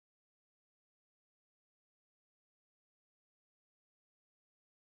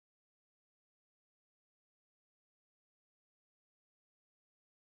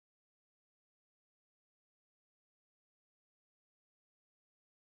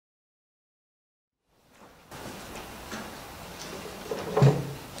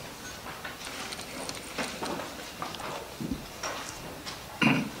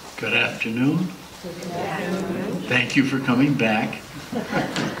afternoon. Thank you for coming back.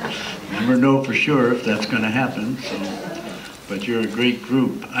 Never know for sure if that's going to happen, but you're a great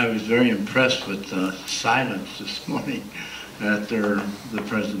group. I was very impressed with the silence this morning after the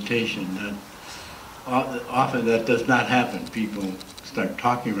presentation. Often that does not happen. People start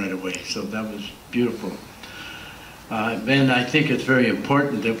talking right away, so that was beautiful. And I think it's very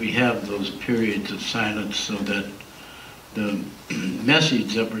important that we have those periods of silence so that the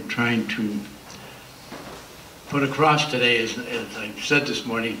message that we're trying to put across today is, as I said this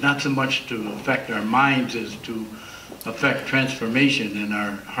morning, not so much to affect our minds as to affect transformation in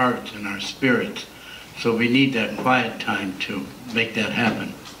our hearts and our spirits. So we need that quiet time to make that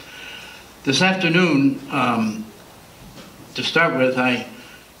happen. This afternoon, to start with, I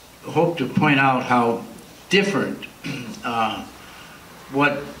hope to point out how different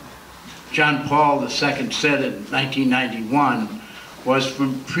what John Paul II said in 1991 was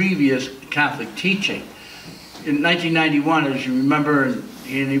from previous Catholic teaching. In 1991, as you remember, and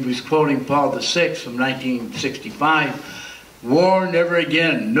he was quoting Paul VI from 1965, war never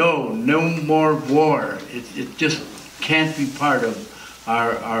again, no more war. It just can't be part of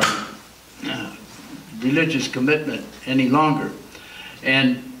our religious commitment any longer.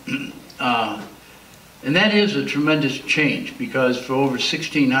 And that is a tremendous change, because for over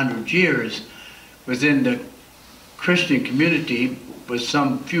 1,600 years within the Christian community, with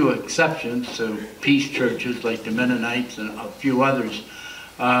some few exceptions, so peace churches like the Mennonites and a few others,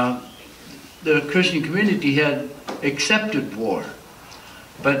 the Christian community had accepted war.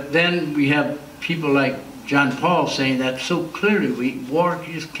 But then we have people like John Paul saying that so clearly, war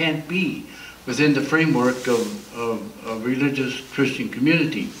just can't be within the framework of a religious Christian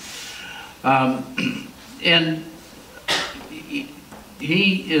community. And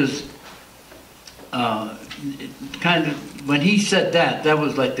he is kind of, when he said that, that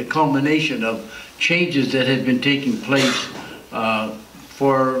was like the culmination of changes that had been taking place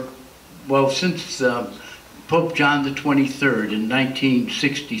since Pope John the 23rd in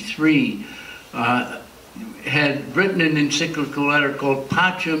 1963 had written an encyclical letter called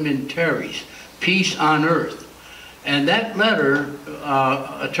Pacem in Terris, Peace on Earth. And that letter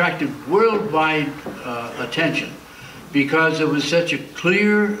attracted worldwide attention, because it was such a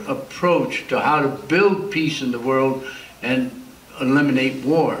clear approach to how to build peace in the world and eliminate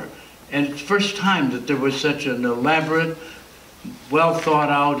war. And it's the first time that there was such an elaborate, well thought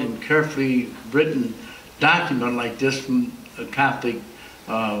out and carefully written document like this from a Catholic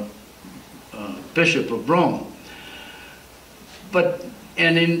Bishop of Rome.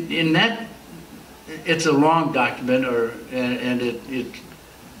 And in that, it's a long document, and it's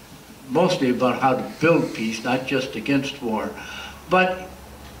mostly about how to build peace, not just against war. But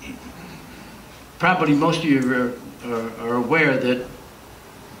probably most of you are aware that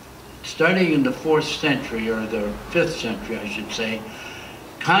starting in the 4th century, or the 5th century, I should say,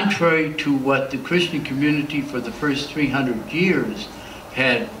 contrary to what the Christian community for the first 300 years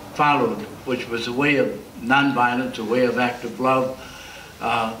had followed, which was a way of nonviolence, a way of active love,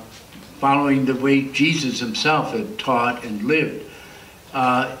 following the way Jesus himself had taught and lived.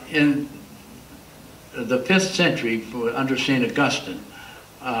 In the 5th century, under St. Augustine,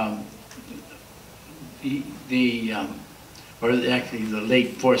 or actually the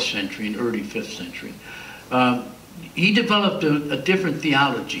late 4th century and early 5th century, he developed a different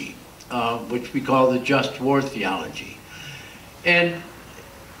theology, which we call the just war theology. And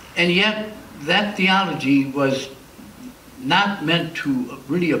yet that theology was not meant to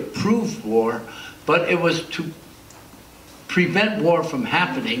really approve war, but it was to prevent war from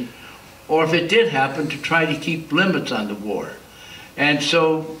happening, or if it did happen, to try to keep limits on the war. And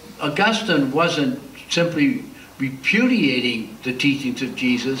so Augustine wasn't simply repudiating the teachings of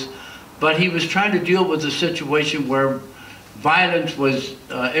Jesus, but he was trying to deal with a situation where violence was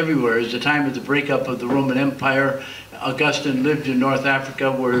everywhere. It was the time of the breakup of the Roman Empire. Augustine lived in North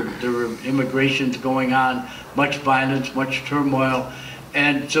Africa, where there were immigrations going on, much violence, much turmoil,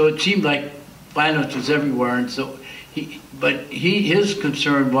 and so it seemed like violence was everywhere. And so his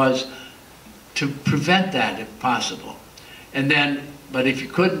concern was to prevent that if possible, but if you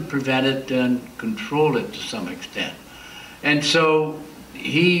couldn't prevent it, then control it to some extent. And so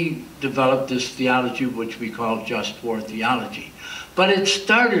he developed this theology which we call just war theology. But it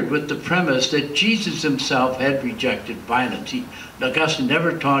started with the premise that Jesus himself had rejected violence. Augustine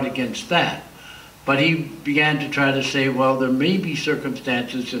never taught against that, but he began to try to say, well, there may be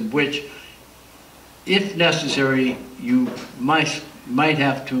circumstances in which, if necessary, you might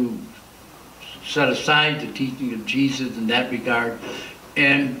have to set aside the teaching of Jesus in that regard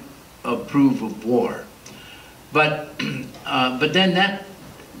and approve of war. But then that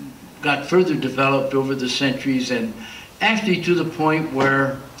got further developed over the centuries, and actually to the point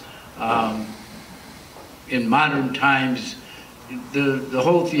where in modern times the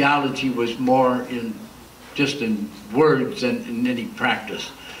whole theology was more in just in words than in any practice.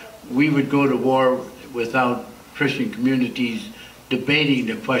 We would go to war without Christian communities debating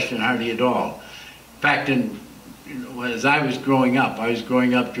the question hardly at all. In fact, as I was growing up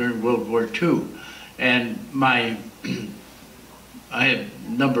during World War II, and I had a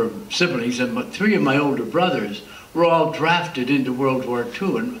number of siblings, and 3 of my older brothers were all drafted into World War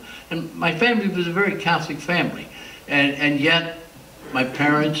II, and my family was a very Catholic family, and yet my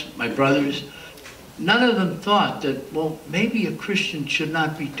parents, my brothers, none of them thought that, well, maybe a Christian should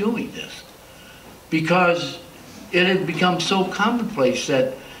not be doing this, because it had become so commonplace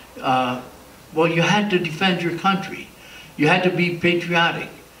that, well, you had to defend your country. You had to be patriotic.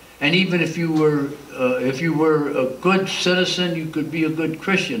 And even if you were a good citizen, you could be a good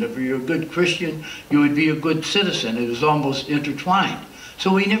Christian. If you're a good Christian, you would be a good citizen. It was almost intertwined.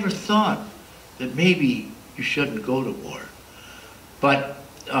 So we never thought that maybe you shouldn't go to war. But,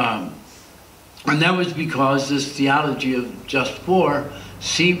 and that was because this theology of just war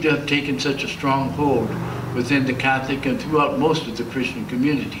seemed to have taken such a strong hold within the Catholic and throughout most of the Christian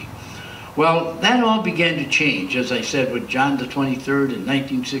community. Well, that all began to change, as I said, with John the 23rd in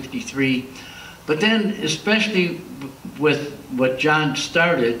 1963. But then, especially with what John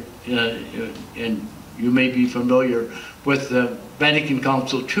started, and you may be familiar with the Vatican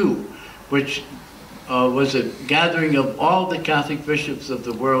Council II, which was a gathering of all the Catholic bishops of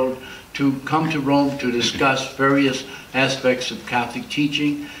the world to come to Rome to discuss various aspects of Catholic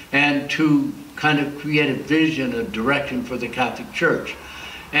teaching and to kind of create a vision, a direction for the Catholic Church.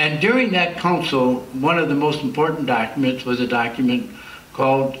 And during that council, one of the most important documents was a document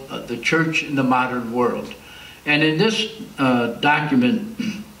called The Church in the Modern World. And in this document,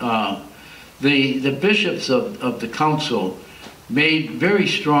 the bishops of the council made very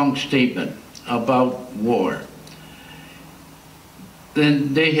strong statement about war.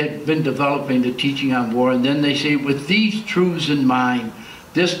 Then they had been developing the teaching on war, and then they say, with these truths in mind,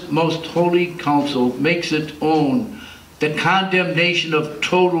 this most holy council makes its own the condemnation of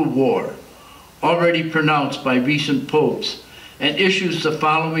total war, already pronounced by recent popes, and issues the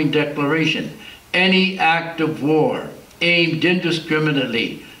following declaration: any act of war aimed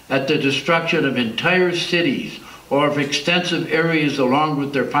indiscriminately at the destruction of entire cities or of extensive areas along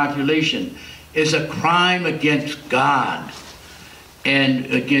with their population is a crime against God and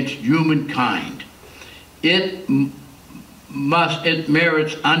against humankind. It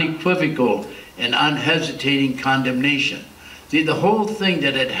merits unequivocal and unhesitating condemnation. See, the whole thing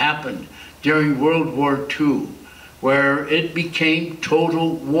that had happened during World War II, where it became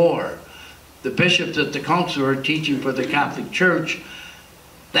total war, the bishops at the council are teaching for the Catholic Church,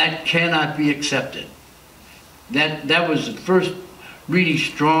 that cannot be accepted. That was the first really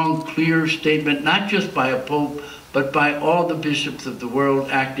strong, clear statement, not just by a pope, but by all the bishops of the world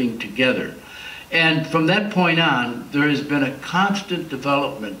acting together. And from that point on, there has been a constant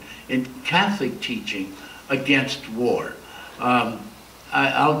development in Catholic teaching against war.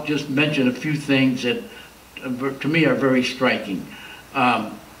 I'll just mention a few things that to me are very striking.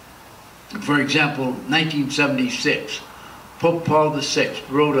 For example, 1976, Pope Paul VI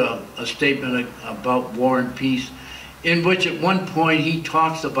wrote a statement about war and peace, in which at one point he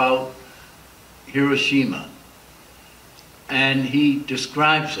talks about Hiroshima, and he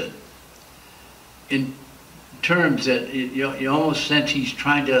describes it in terms that you almost sense he's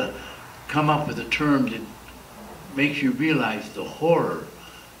trying to come up with a term that makes you realize the horror,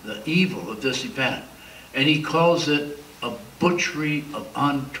 the evil of this event. And he calls it a butchery of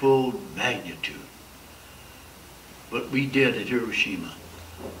untold magnitude. What we did at Hiroshima.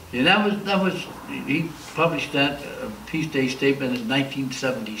 And he published that Peace Day statement in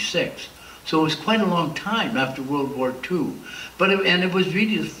 1976. So it was quite a long time after World War II. And it was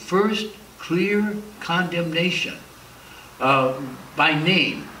really the first clear condemnation by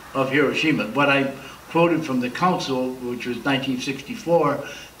name of Hiroshima. What I quoted from the council, which was 1964,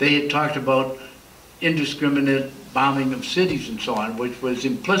 they had talked about indiscriminate bombing of cities and so on, which was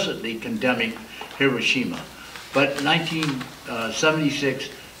implicitly condemning Hiroshima. But in 1976,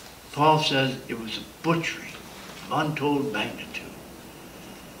 Paul says it was a butchery of untold magnitude.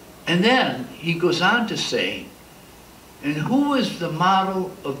 And then he goes on to say, and who is the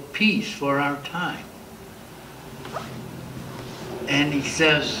model of peace for our time? And he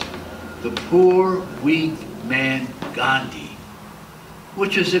says, the poor, weak man Gandhi,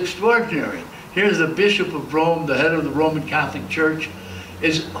 which is extraordinary. Here's the Bishop of Rome, the head of the Roman Catholic Church,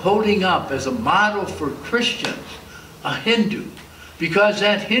 is holding up as a model for Christians, a Hindu, because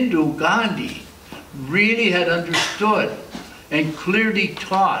that Hindu, Gandhi, really had understood and clearly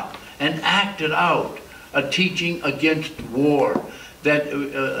taught and acted out a teaching against war, that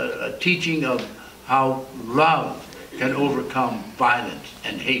a teaching of how love can overcome violence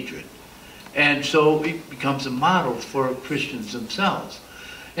and hatred. And so it becomes a model for Christians themselves.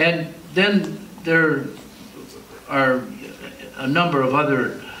 And then there are a number of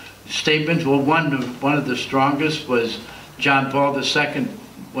other statements. Well, one of the strongest was John Paul II,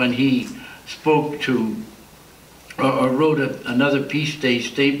 when he spoke to, or wrote another Peace Day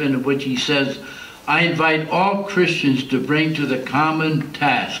statement in which he says, "I invite all Christians to bring to the common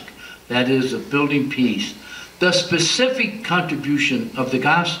task, that is, of building peace, the specific contribution of the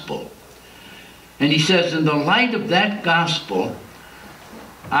gospel." And he says, in the light of that gospel,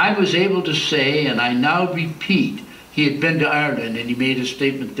 I was able to say, and I now repeat, he had been to Ireland and he made a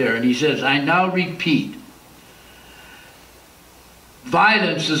statement there, and he says, I now repeat,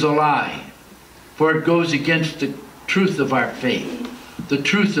 violence is a lie, for it goes against the truth of our faith, the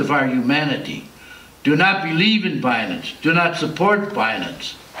truth of our humanity. Do not believe in violence. Do not support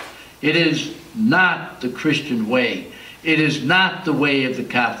violence. It is not the Christian way. It is not the way of the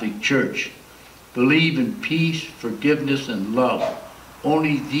Catholic Church. Believe in peace, forgiveness, and love.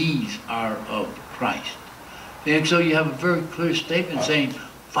 Only these are of Christ. And so you have a very clear statement saying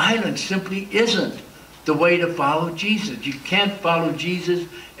violence simply isn't the way to follow Jesus. You can't follow Jesus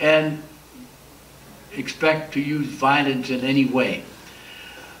and expect to use violence in any way.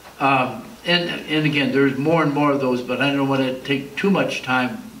 And again, there's more and more of those, but I don't want to take too much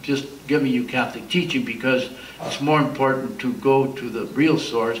time just giving you Catholic teaching, because it's more important to go to the real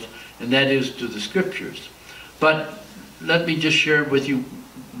source, and that is to the Scriptures. But let me just share with you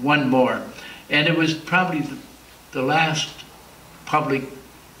one more. And it was probably the last public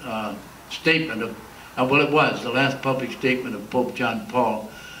statement of, well, it was the last public statement of Pope John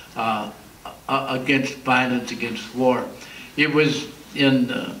Paul against violence, against war. It was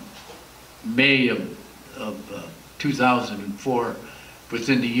in May of 2004,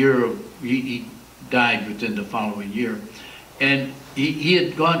 within the year of, he died within the following year. And he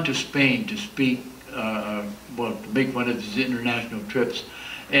had gone to Spain to speak, well, to make one of his international trips.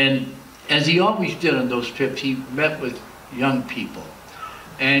 And as he always did on those trips, he met with young people.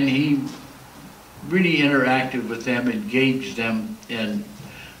 And he really interacted with them, engaged them, and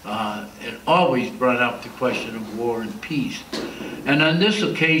always brought up the question of war and peace. And on this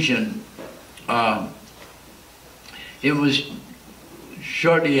occasion, it was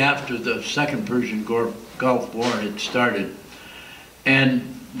shortly after the Second Persian Gulf War had started.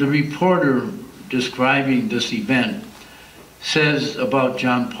 And the reporter describing this event says about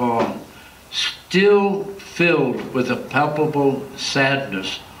John Paul, still filled with a palpable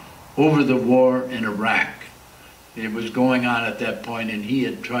sadness over the war in Iraq. It was going on at that point, and he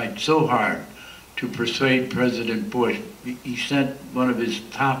had tried so hard to persuade President Bush. He sent one of his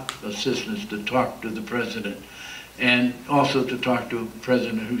top assistants to talk to the president, and also to talk to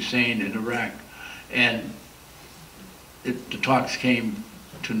President Hussein in Iraq. And the talks came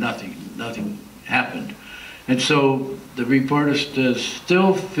to nothing. Nothing happened. And so the reporter says,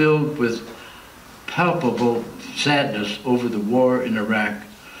 still filled with palpable sadness over the war in Iraq,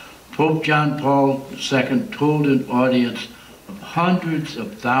 Pope John Paul II told an audience of hundreds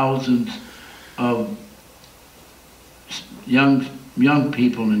of thousands of young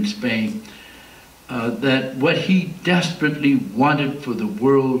people in Spain that what he desperately wanted for the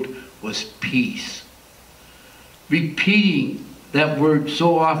world was peace. Repeating that word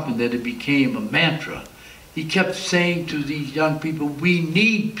so often that it became a mantra, he kept saying to these young people, we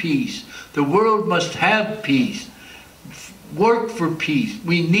need peace. The world must have peace. Work for peace.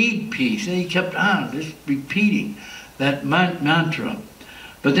 We need peace. And he kept on just repeating that mantra.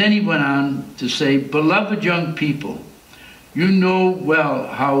 But then he went on to say, beloved young people, you know well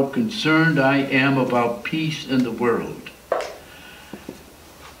how concerned I am about peace in the world.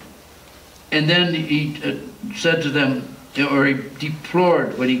 And then he said to them, or he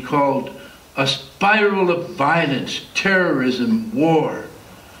deplored what he called a spiral of violence, terrorism, war,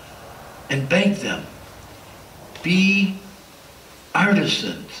 and begged them, be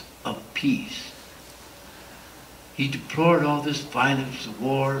artisans of peace. He deplored all this violence, the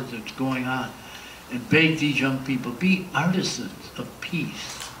war that's going on, and begged these young people, be artisans of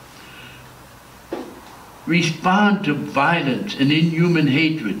peace. Respond to violence and inhuman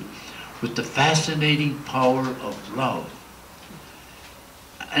hatred with the fascinating power of love.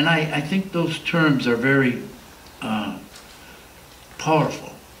 And I think those terms are very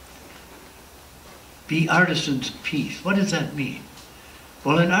powerful. Be artisans of peace. What does that mean?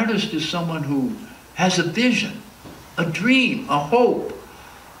 Well, an artist is someone who has a vision a dream, a hope.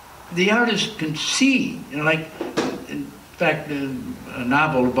 The artist can see, you know, like, in fact, in a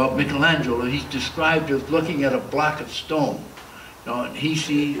novel about Michelangelo, he's described as looking at a block of stone. You know, and he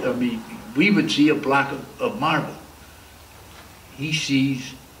sees, I mean, we would see a block of marble. He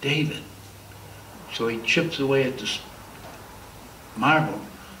sees David. So he chips away at this marble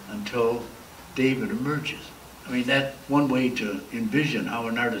until David emerges. I mean, that's one way to envision how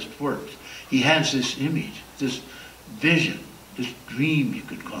an artist works. He has this image, this vision, this dream, you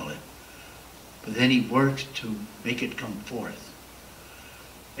could call it. But then he works to make it come forth.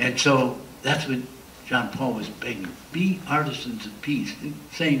 And so that's what John Paul was begging. Be artisans of peace,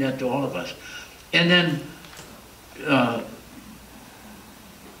 saying that to all of us. And then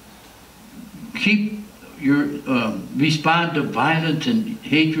respond to violence and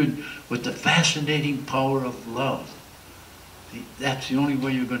hatred with the fascinating power of love. That's the only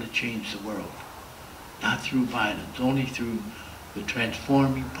way you're going to change the world. Not through violence, only through the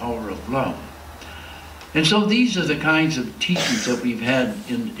transforming power of love. And so these are the kinds of teachings that we've had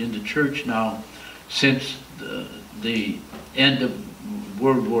in the church now since the end of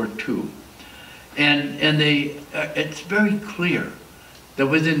World War II. And it's very clear that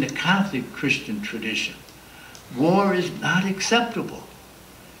within the Catholic Christian tradition, war is not acceptable.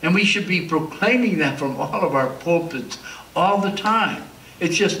 And we should be proclaiming that from all of our pulpits all the time.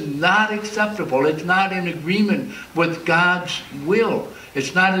 It's just not acceptable. It's not in agreement with God's will.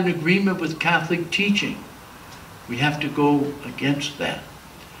 It's not in agreement with Catholic teaching. We have to go against that.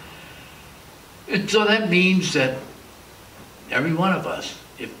 And so that means that every one of us,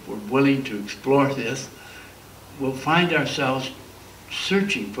 if we're willing to explore this, will find ourselves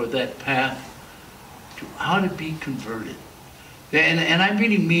searching for that path to how to be converted. And I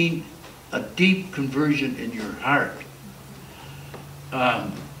really mean a deep conversion in your heart.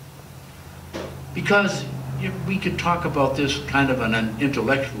 Because we could talk about this kind of on an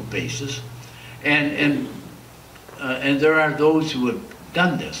intellectual basis, and there are those who have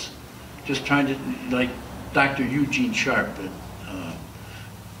done this, just trying to, like Dr. Eugene Sharp at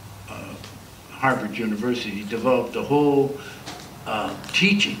Harvard University, developed a whole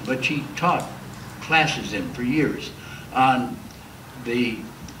teaching, which he taught classes in for years, on the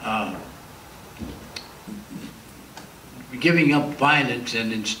giving up violence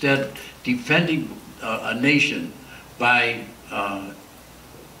and instead defending a nation by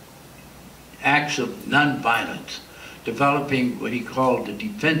acts of nonviolence, developing what he called the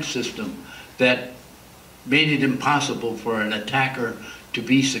defense system that made it impossible for an attacker to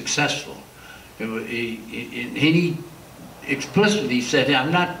be successful. He explicitly said,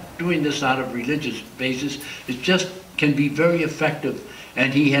 I'm not doing this out of religious basis, it just can be very effective.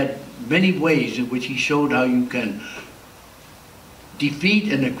 And he had many ways in which he showed how you can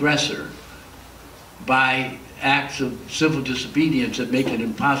defeat an aggressor by acts of civil disobedience that make it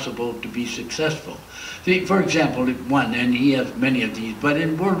impossible to be successful. See, for example, one, and he has many of these, but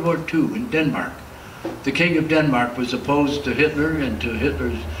in World War II in Denmark, the King of Denmark was opposed to Hitler and to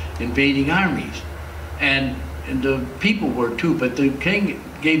Hitler's invading armies. And the people were too, but the king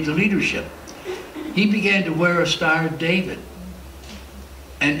gave the leadership. He began to wear a Star of David.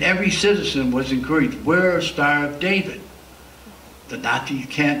 And every citizen was encouraged, wear a Star of David. The Nazis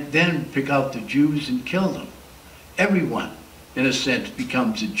can't then pick out the Jews and kill them. Everyone, in a sense,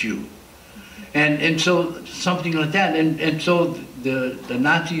 becomes a Jew. And so something like that. And so the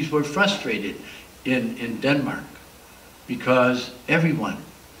Nazis were frustrated in Denmark because everyone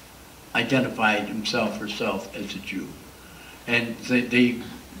identified himself or herself as a Jew. And they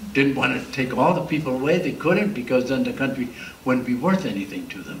didn't want to take all the people away. They couldn't, because then the country wouldn't be worth anything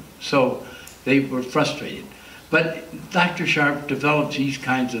to them. So they were frustrated. But Dr. Sharp develops these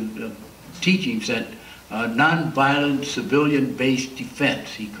kinds of teachings that nonviolent civilian-based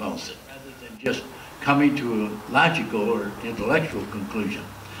defense, he calls it, rather than just coming to a logical or intellectual conclusion.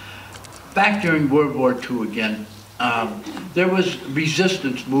 Back during World War II again, there was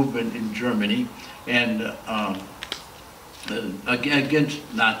resistance movement in Germany and against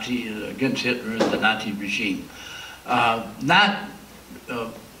Hitler and the Nazi regime. Not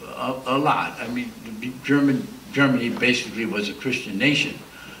a lot. I mean, Germany basically was a Christian nation.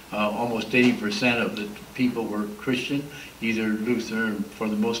 Almost 80% of the people were Christian, either Lutheran for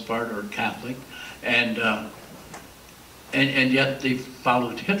the most part or Catholic, and yet they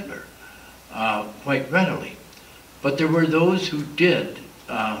followed Hitler quite readily. But there were those who did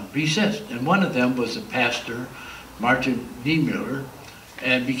resist, and one of them was a pastor, Martin Niemöller,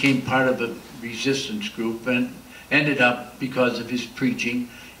 and became part of a resistance group and ended up, because of his preaching,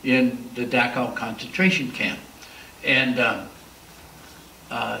 in the Dachau concentration camp. And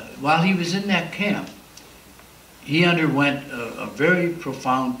while he was in that camp, he underwent a very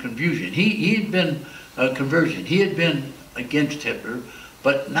profound conversion. He had been conversion. He had been against Hitler,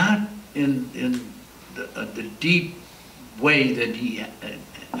 but not in the deep way that he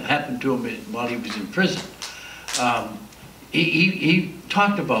happened to him while he was in prison. He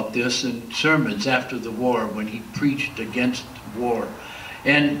talked about this in sermons after the war when he preached against war.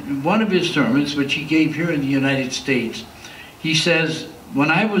 And one of his sermons, which he gave here in the United States, he says,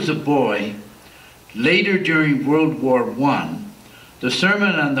 "When I was a boy, later during World War I, the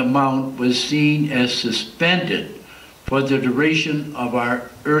Sermon on the Mount was seen as suspended for the duration of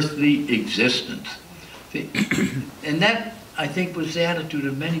our earthly existence." And that, I think, was the attitude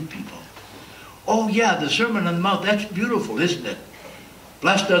of many people. Oh yeah, the Sermon on the Mount, that's beautiful, isn't it?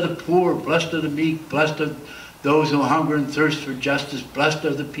 Blessed are the poor, blessed are the meek, blessed are those who hunger and thirst for justice, blessed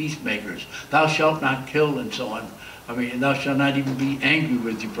are the peacemakers. Thou shalt not kill, and so on. I mean, thou shalt not even be angry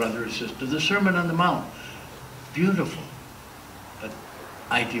with your brother or sister. The Sermon on the Mount, beautiful, but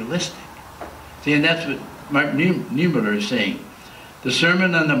idealistic. See, and that's what Martin Niemöller is saying. The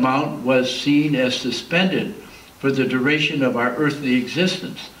Sermon on the Mount was seen as suspended for the duration of our earthly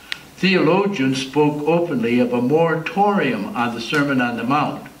existence. Theologians spoke openly of a moratorium on the Sermon on the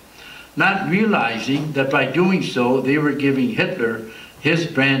Mount, not realizing that by doing so they were giving Hitler, his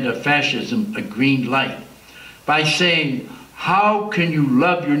brand of fascism, a green light. By saying, how can you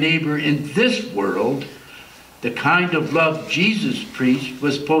love your neighbor in this world? The kind of love Jesus preached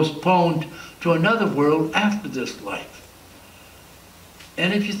was postponed to another world after this life.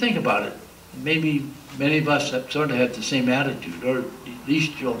 And if you think about it, maybe many of us have sort of had the same attitude, or at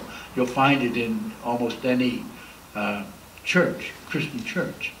least you'll find it in almost any church, Christian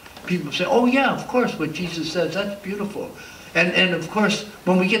church. People say, oh yeah, of course, what Jesus says, that's beautiful. And of course,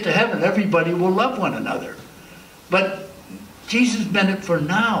 when we get to heaven, everybody will love one another. But Jesus meant it for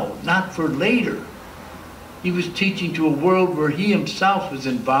now, not for later. He was teaching to a world where he himself was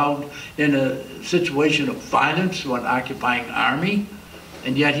involved in a situation of violence to an occupying army,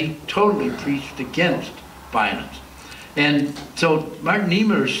 and yet he totally preached against violence. And so Martin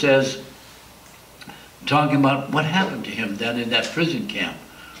Niemöller says, talking about what happened to him then in that prison camp,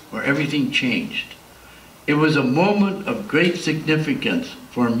 where everything changed. It was a moment of great significance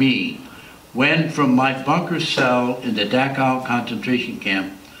for me when, from my bunker cell in the Dachau concentration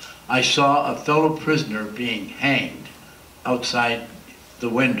camp, I saw a fellow prisoner being hanged outside the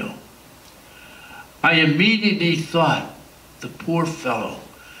window. I immediately thought, the poor fellow.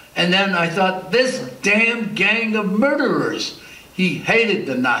 And then I thought, this damn gang of murderers. He hated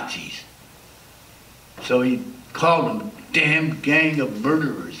the Nazis. So he called them damn gang of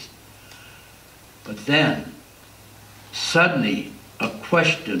murderers. But then, suddenly, a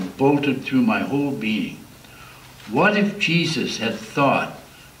question bolted through my whole being. What if Jesus had thought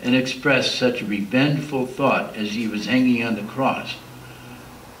and expressed such a revengeful thought as he was hanging on the cross?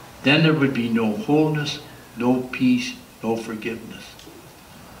 Then there would be no wholeness, no peace, no forgiveness.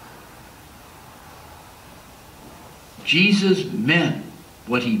 Jesus meant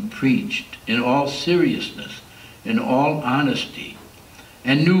what he preached in all seriousness, in all honesty,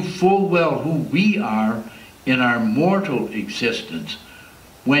 and knew full well who we are in our mortal existence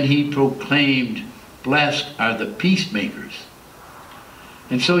when he proclaimed, blessed are the peacemakers.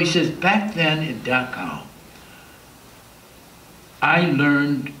 And so he says, back then in Dachau, I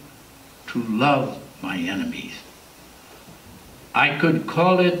learned to love my enemies. I could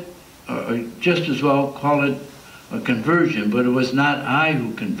call it, or just as well call it a conversion, but it was not I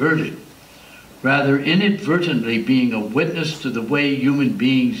who converted. Rather, inadvertently being a witness to the way human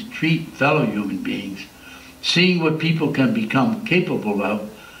beings treat fellow human beings, seeing what people can become capable of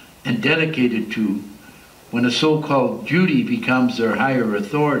and dedicated to when a so-called duty becomes their higher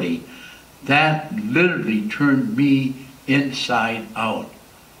authority, that literally turned me inside out,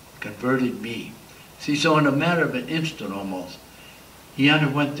 converted me. See, so in a matter of an instant almost, he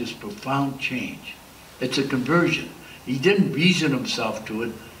underwent this profound change. It's a conversion. He didn't reason himself to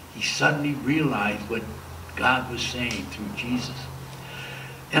it. He suddenly realized what God was saying through Jesus.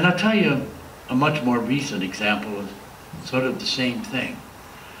 And I'll tell you a much more recent example of sort of the same thing.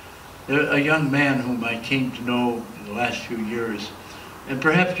 A young man whom I came to know in the last few years, and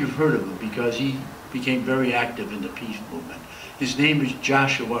perhaps you've heard of him because he became very active in the peace movement. His name is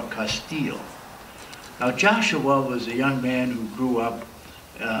Joshua Castile. Now Joshua was a young man who grew up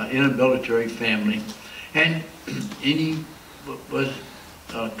in a military family, and he was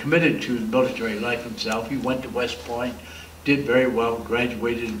committed to military life himself. He went to West Point, did very well,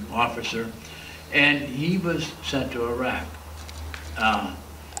 graduated an officer, and he was sent to Iraq.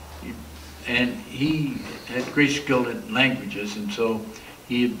 And he had great skill in languages, and so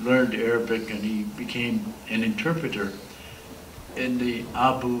he had learned Arabic and he became an interpreter in the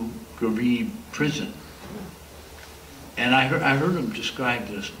Abu Ghraib prison. And I heard him describe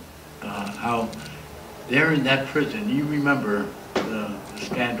this, how there in that prison, you remember the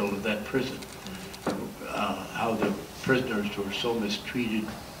scandal of that prison, how the prisoners were so mistreated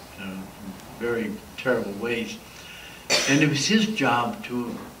in very terrible ways. And it was his job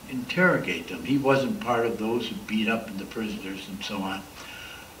to interrogate them. He wasn't part of those who beat up the prisoners and so on.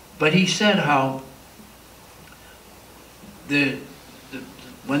 But he said how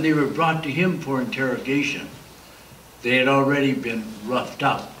when they were brought to him for interrogation, they had already been roughed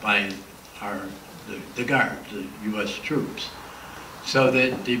up by the guard, the U.S. troops, so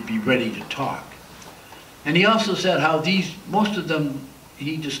that they'd be ready to talk. And he also said how most of them,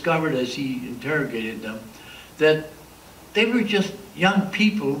 he discovered as he interrogated them, that they were just young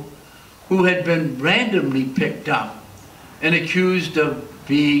people who had been randomly picked up and accused of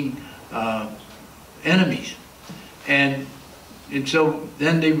being enemies. And so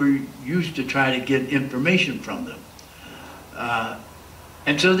then they were used to try to get information from them.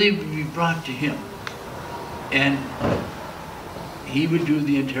 And so they would be brought to him. And he would do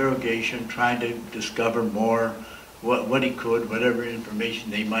the interrogation, trying to discover more, what he could, whatever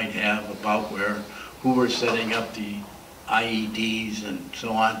information they might have about who were setting up the IEDs and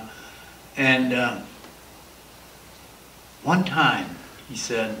so on. And one time, he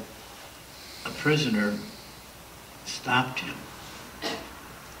said, a prisoner stopped him.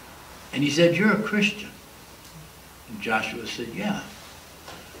 And he said, "You're a Christian." And Joshua said, "Yeah."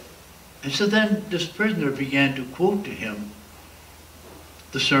 And so then this prisoner began to quote to him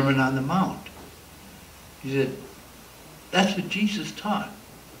the Sermon on the Mount. He said, "That's what Jesus taught.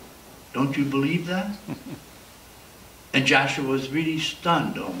 Don't you believe that?" And Joshua was really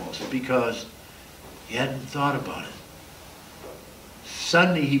stunned almost, because he hadn't thought about it.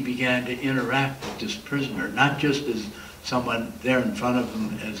 Suddenly he began to interact with this prisoner, not just as someone there in front of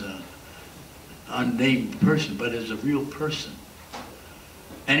him as an unnamed person, but as a real person.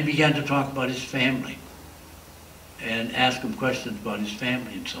 And he began to talk about his family and ask him questions about his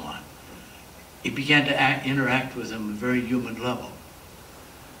family and so on. He began to interact with him on a very human level.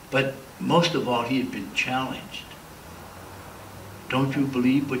 But most of all, he had been challenged. Don't you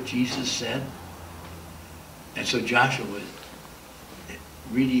believe what Jesus said? And so Joshua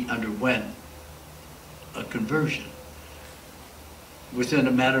really underwent a conversion. Within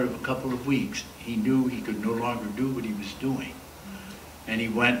a matter of a couple of weeks, he knew he could no longer do what he was doing. And he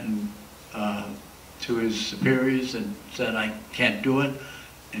went to his superiors and said, "I can't do it.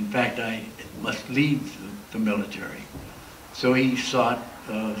 In fact, I must leave the military." So he sought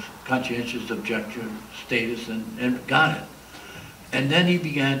conscientious objection status and got it. And then he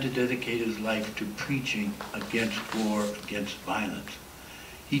began to dedicate his life to preaching against war, against violence.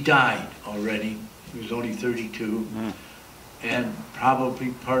 He died already. He was only 32. And probably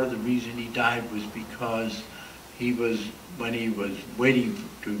part of the reason he died was because when he was waiting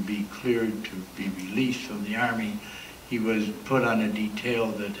to be cleared to be released from the army, he was put on a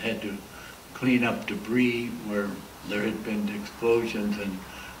detail that had to clean up debris where there had been explosions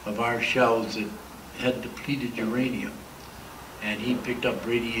of our shells that had depleted uranium. And he picked up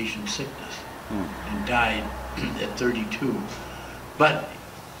radiation sickness and died at 32. But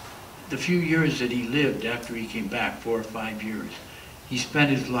the few years that he lived after he came back, 4 or 5 years, he spent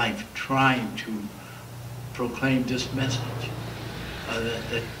his life trying to proclaim this message,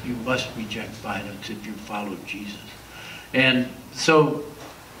 that you must reject violence if you follow Jesus. And so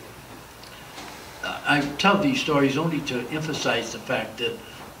I tell these stories only to emphasize the fact that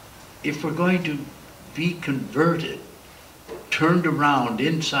if we're going to be converted, turned around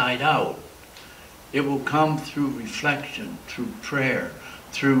inside out, it will come through reflection, through prayer,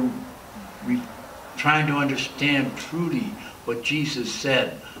 through trying to understand truly what Jesus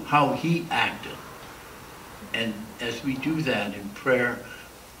said, how he acted. And as we do that in prayer,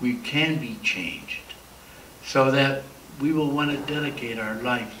 we can be changed, so that we will want to dedicate our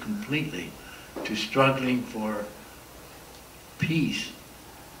life completely to struggling for peace,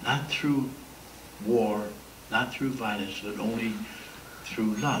 not through war, not through violence, but only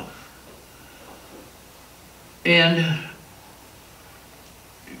through love. And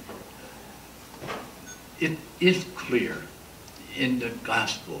it is clear in the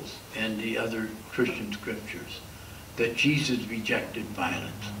Gospels and the other Christian scriptures that Jesus rejected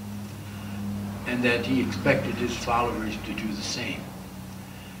violence and that he expected his followers to do the same.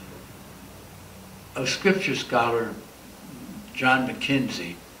 A scripture scholar, John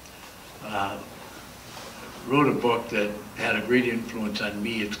McKinsey, wrote a book that had a great influence on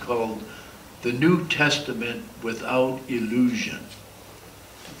me. It's called The New Testament Without Illusion.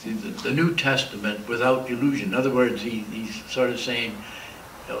 the New Testament without illusion. In other words, he's sort of saying,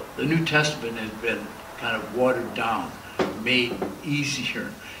 the New Testament has been kind of watered down, made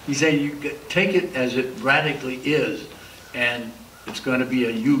easier. He's saying you take it as it radically is, and it's going to be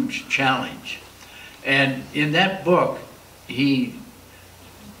a huge challenge. And in that book, he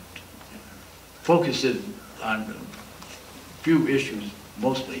focuses on a few issues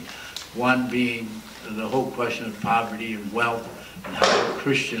mostly. One being the whole question of poverty and wealth, and how a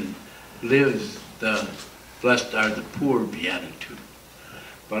Christian lives the blessed are the poor beatitude.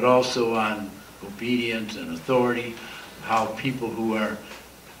 But also on obedience and authority, how people who are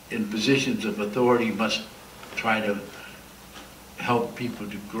in positions of authority must try to help people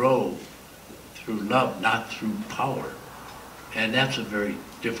to grow through love, not through power. And that's a very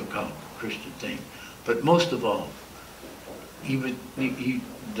difficult Christian thing. But most of all,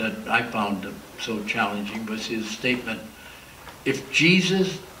 that I found so challenging was his statement, if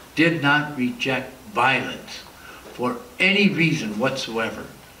Jesus did not reject violence for any reason whatsoever,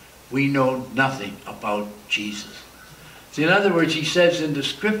 we know nothing about Jesus. See, in other words, he says in the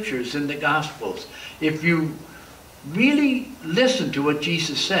scriptures, in the Gospels, if you really listen to what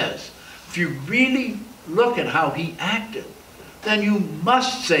Jesus says, if you really look at how he acted, then you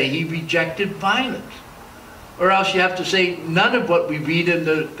must say he rejected violence. Or else you have to say none of what we read in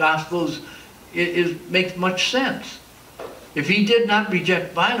the Gospels makes much sense. If he did not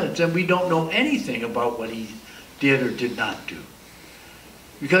reject violence, then we don't know anything about what he did or did not do.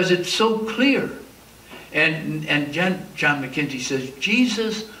 Because it's so clear. And John McKenzie says,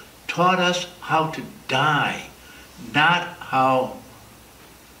 Jesus taught us how to die, not how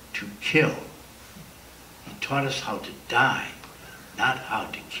to kill. He taught us how to die, not how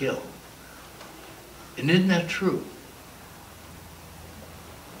to kill. And isn't that true?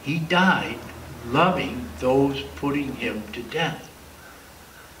 He died loving those putting him to death.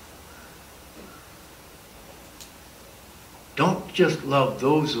 Don't just love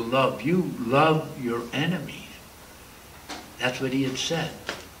those who love you, love your enemies. That's what he had said.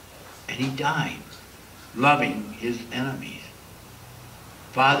 And he died loving his enemies.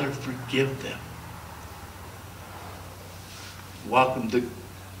 Father, forgive them. Welcome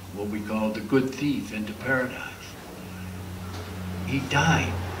what we call the good thief into paradise. He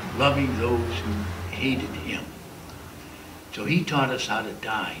died loving those who hated him. So he taught us how to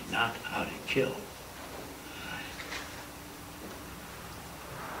die, not how to kill.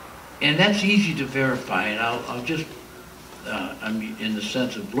 And that's easy to verify, and I'll just, I mean, in the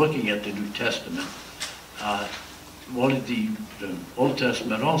sense of looking at the New Testament, well, the Old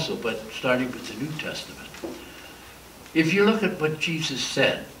Testament also, but starting with the New Testament. If you look at what Jesus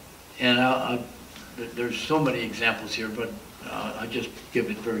said, and there's so many examples here, but I'll just give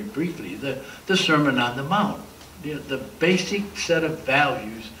it very briefly. The Sermon on the Mount, the basic set of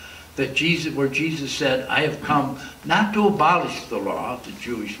values that where Jesus said, I have come not to abolish the law, the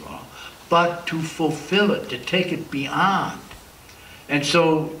Jewish law, but to fulfill it, to take it beyond. And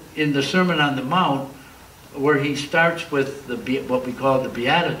so in the Sermon on the Mount, where he starts with what we call the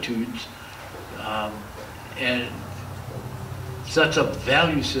Beatitudes, and sets up a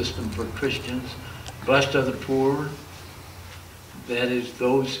value system for Christians. Blessed are the poor, that is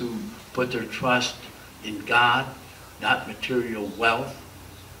those who put their trust in God, not material wealth.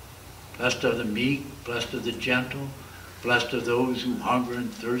 Blessed are the meek, blessed are the gentle, blessed are those who hunger and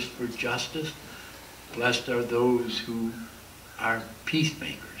thirst for justice. Blessed are those who are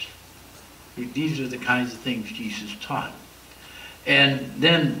peacemakers. These are the kinds of things Jesus taught. And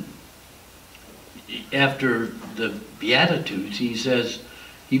then after the Beatitudes, he says,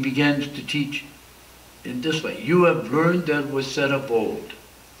 he begins to teach in this way. You have learned that was said of old,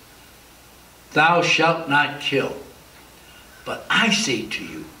 thou shalt not kill. But I say to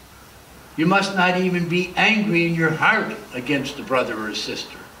you, you must not even be angry in your heart against a brother or a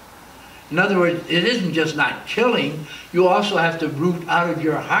sister. In other words, it isn't just not killing, you also have to root out of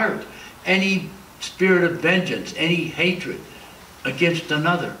your heart any spirit of vengeance, any hatred against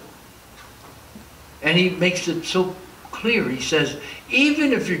another. And he makes it so clear. He says,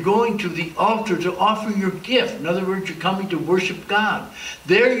 even if you're going to the altar to offer your gift, in other words, you're coming to worship God,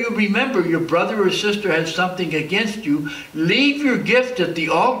 there you remember your brother or sister has something against you, leave your gift at the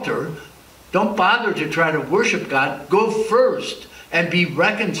altar. Don't bother to try to worship God. Go first and be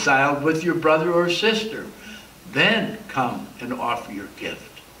reconciled with your brother or sister. Then come and offer your gift.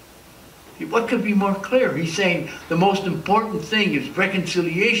 What could be more clear? He's saying the most important thing is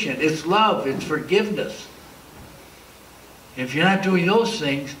reconciliation. It's love. It's forgiveness. If you're not doing those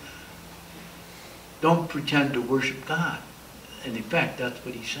things, don't pretend to worship God. And in fact, that's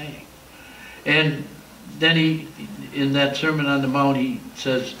what he's saying. And then he, in that Sermon on the Mount, he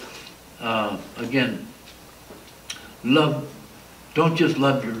says, again, don't just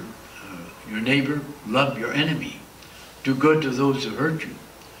love your neighbor, love your enemy. Do good to those who hurt you.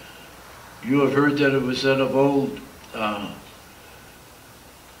 You have heard that it was said of old,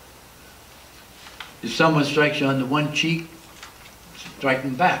 if someone strikes you on the one cheek, strike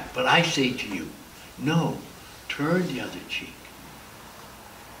them back. But I say to you, no, turn the other cheek.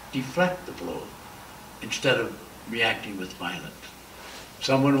 Deflect the blow instead of reacting with violence.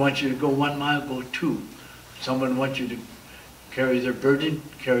 Someone wants you to go 1 mile, go 2. Someone wants you to carry their burden,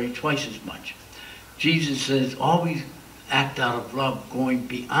 carry twice as much. Jesus says, always act out of love, going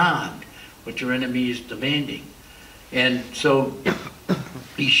beyond what your enemy is demanding. And so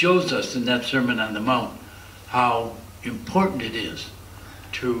he shows us in that Sermon on the Mount how important it is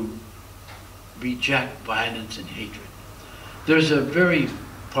to reject violence and hatred. There's a very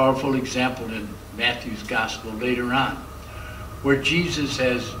powerful example in Matthew's Gospel later on, where Jesus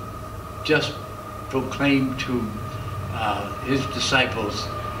has just proclaimed to his disciples,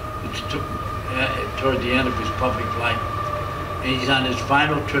 toward the end of his public life, and he's on his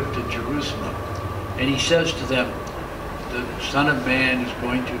final trip to Jerusalem, and he says to them, the Son of Man is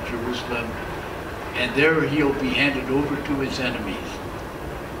going to Jerusalem, and there he'll be handed over to his enemies,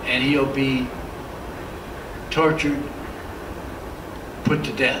 and he'll be tortured, put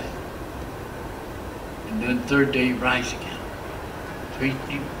to death, and then third day rise again. So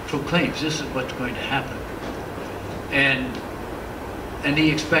he proclaims this is what's going to happen. And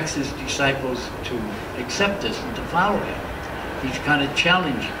he expects his disciples to accept this and to follow him. He's kind of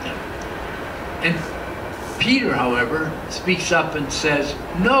challenging them. And Peter, however, speaks up and says,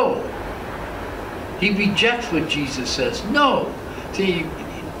 no. He rejects what Jesus says. No. See,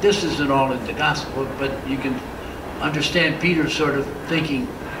 this isn't all in the gospel, but you can understand Peter sort of thinking,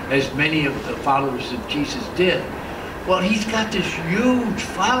 as many of the followers of Jesus did, well, he's got this huge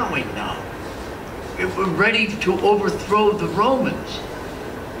following now. If we're ready to overthrow the Romans,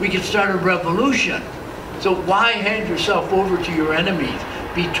 we can start a revolution. So why hand yourself over to your enemies,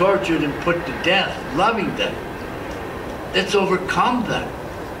 be tortured and put to death, loving them? Let's overcome them.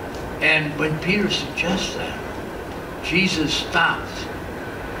 And when Peter suggests that, Jesus stops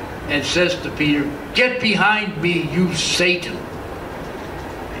and says to Peter, get behind me, you Satan,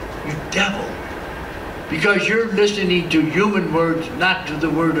 you devil, because you're listening to human words, not to the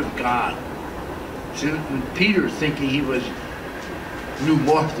word of God. So when Peter, thinking he knew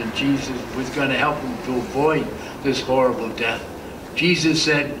more than Jesus, was going to help him to avoid this horrible death, Jesus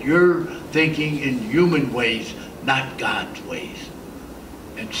said, you're thinking in human ways, not God's ways.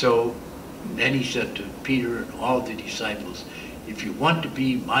 And so then he said to Peter and all the disciples, if you want to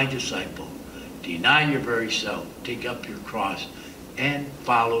be my disciple, deny your very self, take up your cross, and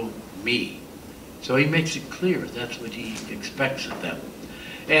follow me. So he makes it clear that's what he expects of them.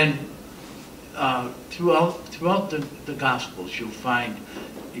 And throughout the Gospels, you'll find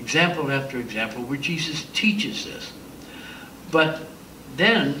example after example where Jesus teaches this. But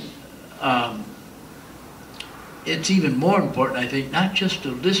then it's even more important, I think, not just to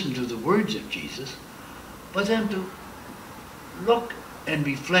listen to the words of Jesus, but then to look and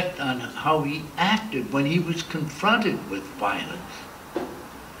reflect on how he acted when he was confronted with violence.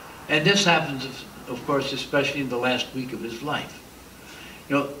 And this happens, of course, especially in the last week of his life.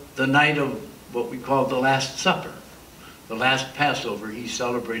 You know, the night of what we call the Last Supper, the last Passover, he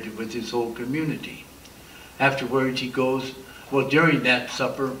celebrated with his whole community. Afterwards, he goes, well, during that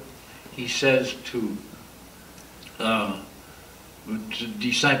supper, he says to the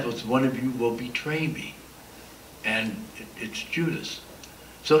disciples, one of you will betray me. And it's Judas.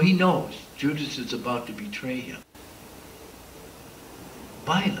 So he knows Judas is about to betray him.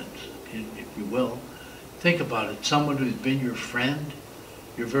 Violence, if you will. Think about it. Someone who's been your friend,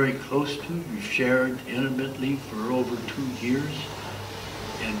 you're very close to, you've shared intimately for over 2 years,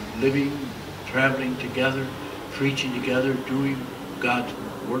 and living, traveling together, preaching together, doing God's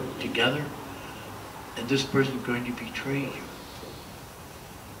work together, and this person's going to betray you.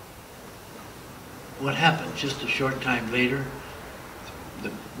 What happens? Just a short time later,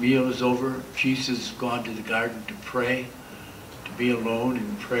 the meal is over, Jesus has gone to the garden to pray, to be alone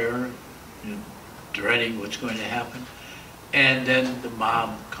in prayer, dreading what's going to happen. And then the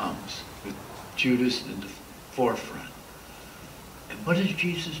mob comes with Judas in the forefront. And what does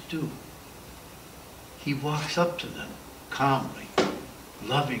Jesus do? He walks up to them calmly,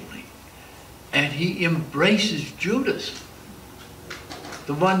 lovingly, and he embraces Judas,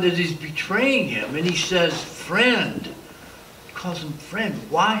 the one that is betraying him, and he says, friend. He calls him friend.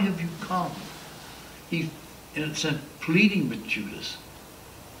 Why have you come? He's, in a sense, pleading with Judas.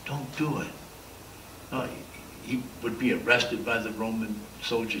 Don't do it. Uh, he would be arrested by the Roman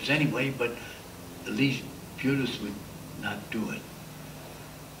soldiers anyway, but at least Judas would not do it.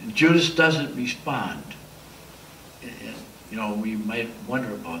 And Judas doesn't respond. And, you know, we might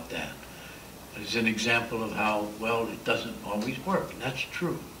wonder about that. As an example of how, well, it doesn't always work. And that's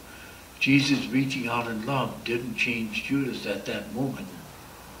true. Jesus reaching out in love didn't change Judas at that moment.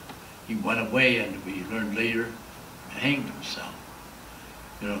 He went away, and we learned later, hanged himself.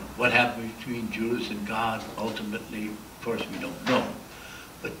 You know, what happened between Judas and God, ultimately, of course, we don't know.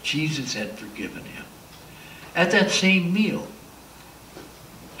 But Jesus had forgiven him. At that same meal,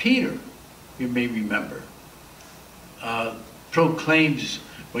 Peter, you may remember, proclaims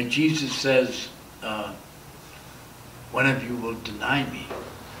when Jesus says, one of you will deny me.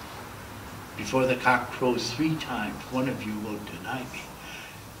 Before the cock crows 3 times, one of you will deny me.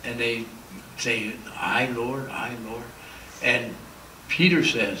 And they say, I, Lord, I, Lord. And Peter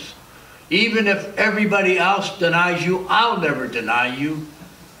says, even if everybody else denies you, I'll never deny you.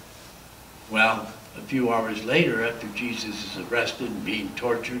 Well, a few hours later, after Jesus is arrested and being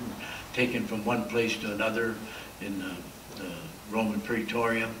tortured, and taken from one place to another in the Roman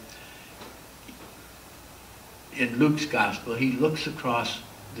Praetorium, in Luke's gospel, he looks across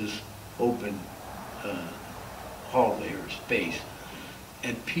this open hallway or space,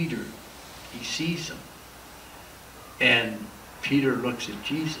 and Peter, he sees him. And Peter looks at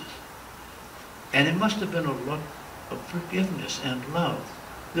Jesus. And it must have been a look of forgiveness and love.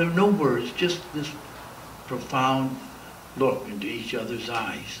 There are no words, just this profound look into each other's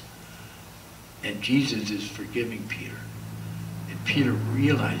eyes. And Jesus is forgiving Peter. And Peter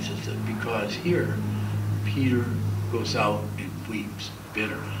realizes it, because here, Peter goes out and weeps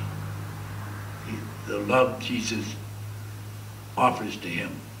bitterly. The love Jesus offers to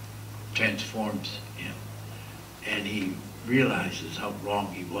him transforms him. And he realizes how wrong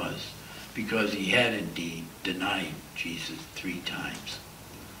he was, because he had indeed denied Jesus 3 times.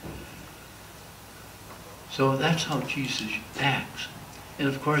 So that's how Jesus acts. And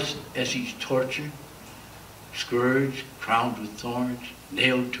of course, as he's tortured, scourged, crowned with thorns,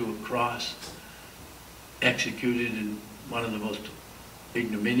 nailed to a cross, executed in one of the most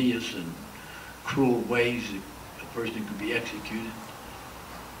ignominious and cruel ways that a person could be executed,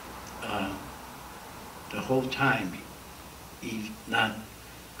 the whole time he's not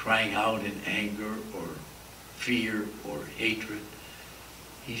crying out in anger or fear or hatred.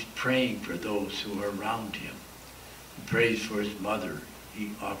 He's praying for those who are around him. He prays for his mother.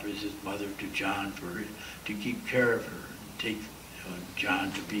 He offers his mother to John for her, to keep care of her, and take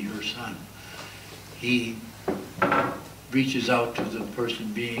John to be her son. He reaches out to the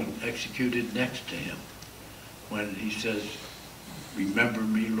person being executed next to him when he says, remember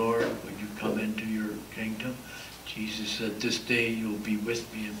me, Lord, when you come into your kingdom. Jesus said, this day you'll be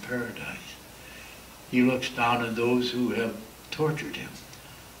with me in paradise. He looks down on those who have tortured him,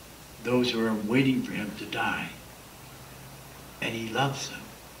 those who are waiting for him to die. And he loves them.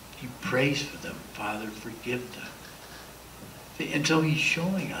 He prays for them. Father, forgive them. See, and so he's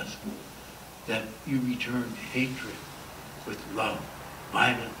showing us that you return hatred with love,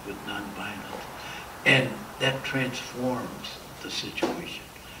 violence with non-violence. And that transforms the situation.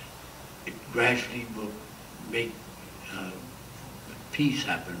 It gradually will make peace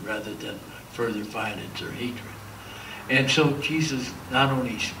happen rather than further violence or hatred. And so Jesus not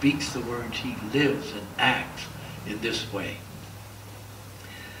only speaks the words, he lives and acts in this way.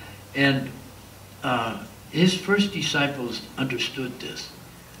 And his first disciples understood this.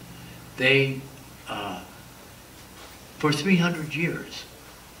 They, for 300 years,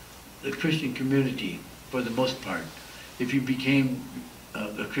 the Christian community, for the most part, if you became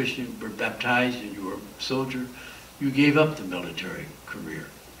a Christian, were baptized, and you were a soldier, you gave up the military career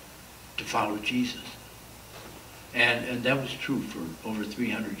to follow Jesus. And that was true for over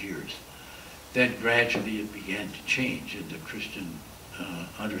 300 years. Then gradually it began to change in the Christian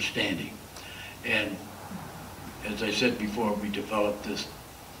understanding. And as I said before, we developed this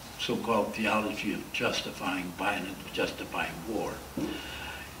so-called theology of justifying violence, justifying war.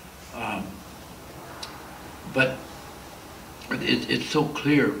 But it's so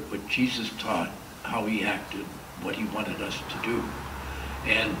clear what Jesus taught, how he acted, what he wanted us to do.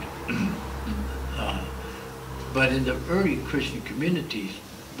 And but in the early Christian communities,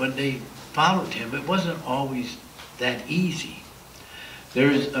 when they followed him, it wasn't always that easy.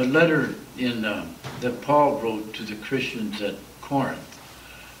 There's a letter in that Paul wrote to the Christians at Corinth,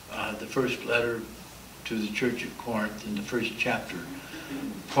 the first letter to the church at Corinth in the first chapter.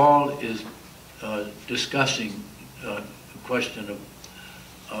 Paul is discussing a question of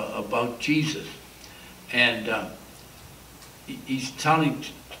about Jesus, and he's telling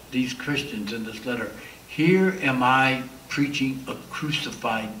these Christians in this letter, here am I preaching a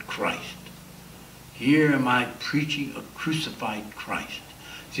crucified Christ. Here am I preaching a crucified Christ.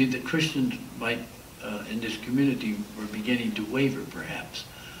 See, the Christians might, in this community were beginning to waver, perhaps.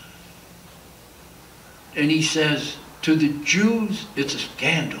 And he says, to the Jews, it's a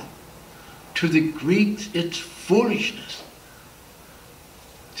scandal. To the Greeks, it's foolishness.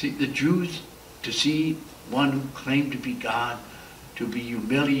 See, the Jews, to see one who claimed to be God, to be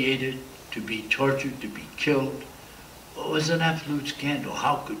humiliated, to be tortured, to be killed, it was an absolute scandal.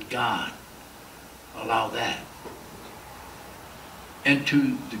 How could God allow that? And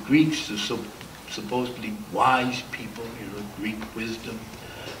to the Greeks, the supposedly wise people, Greek wisdom,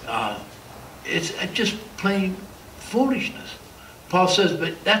 it's just plain foolishness. Paul says,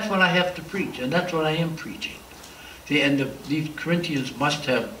 but that's what I have to preach, and that's what I am preaching. See, and these Corinthians must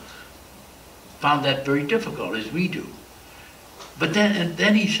have found that very difficult, as we do. But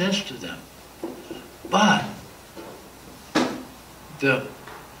then he says to them, but the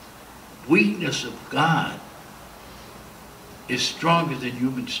weakness of God is stronger than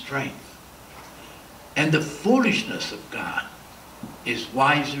human strength. And the foolishness of God is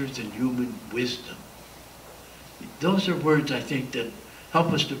wiser than human wisdom. Those are words, I think, that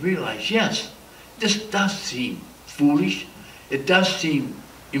help us to realize, yes, this does seem foolish. It does seem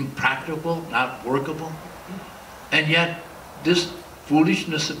impractical, not workable. And yet, this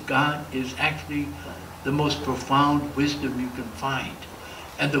foolishness of God is actually the most profound wisdom you can find.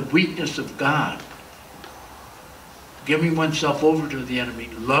 And the weakness of God, giving oneself over to the enemy,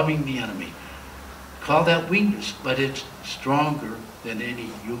 loving the enemy, call that weakness, but it's stronger than any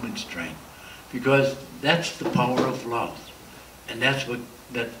human strength, because that's the power of love. And that's what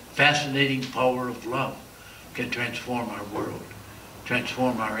that fascinating power of love can transform our world,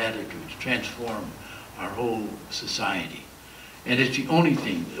 transform our attitudes, transform our whole society. And it's the only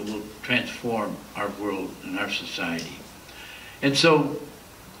thing that will transform our world and our society. And so,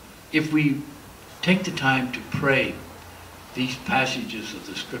 if we take the time to pray these passages of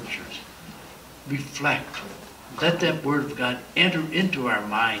the Scriptures, reflect, let that Word of God enter into our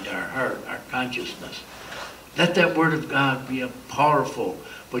mind, our heart, our consciousness. Let that Word of God be a powerful,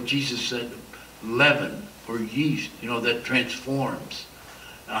 what Jesus said, leaven or yeast, that transforms.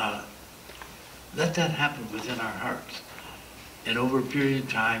 Let that happen within our hearts. And over a period of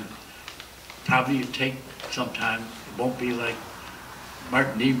time, probably it'll take some time. It won't be like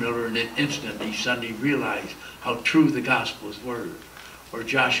Martin Niemöller in an instant he suddenly realized how true the Gospels were. Or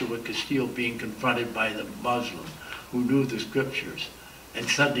Joshua Castile being confronted by the Muslim who knew the Scriptures and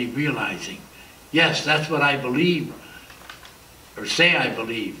suddenly realizing, yes, that's what I believe, or say I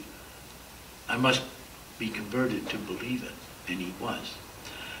believe. I must be converted to believe it. And he was.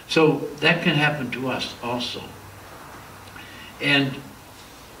 So that can happen to us also. And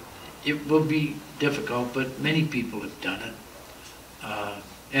it will be difficult, but many people have done it.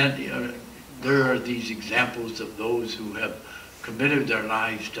 There are these examples of those who have committed their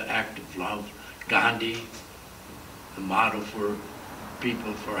lives to active love. Gandhi, the model for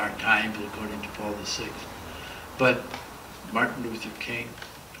people for our times, according to Paul VI. But Martin Luther King,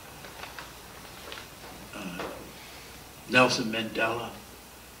 Nelson Mandela,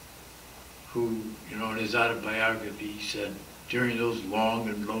 who, in his autobiography, he said, during those long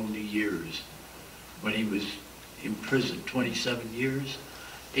and lonely years when he was in prison, 27 years,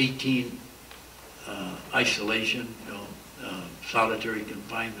 18 isolation, solitary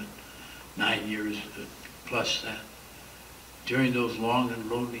confinement, 9 years plus that. During those long and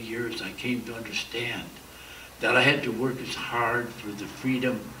lonely years, I came to understand that I had to work as hard for the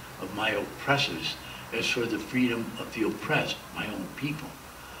freedom of my oppressors as for the freedom of the oppressed, my own people.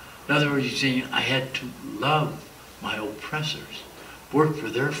 In other words, he's saying I had to love my oppressors, work for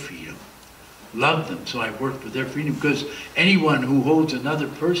their freedom, love them, so I work for their freedom, because anyone who holds another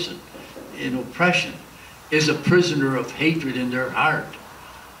person in oppression is a prisoner of hatred in their heart.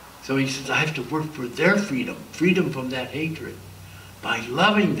 So he says, I have to work for their freedom, freedom from that hatred, by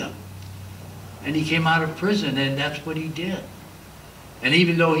loving them. And he came out of prison, and that's what he did. And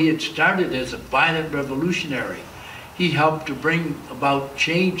even though he had started as a violent revolutionary, he helped to bring about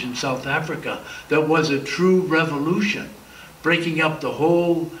change in South Africa that was a true revolution, breaking up the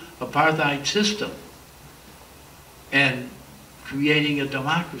whole apartheid system and creating a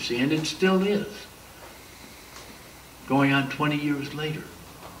democracy, and it still is, going on 20 years later.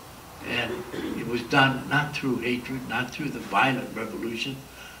 And it was done not through hatred, not through the violent revolution,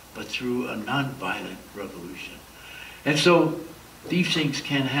 but through a non-violent revolution. And so these things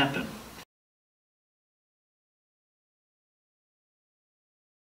can happen.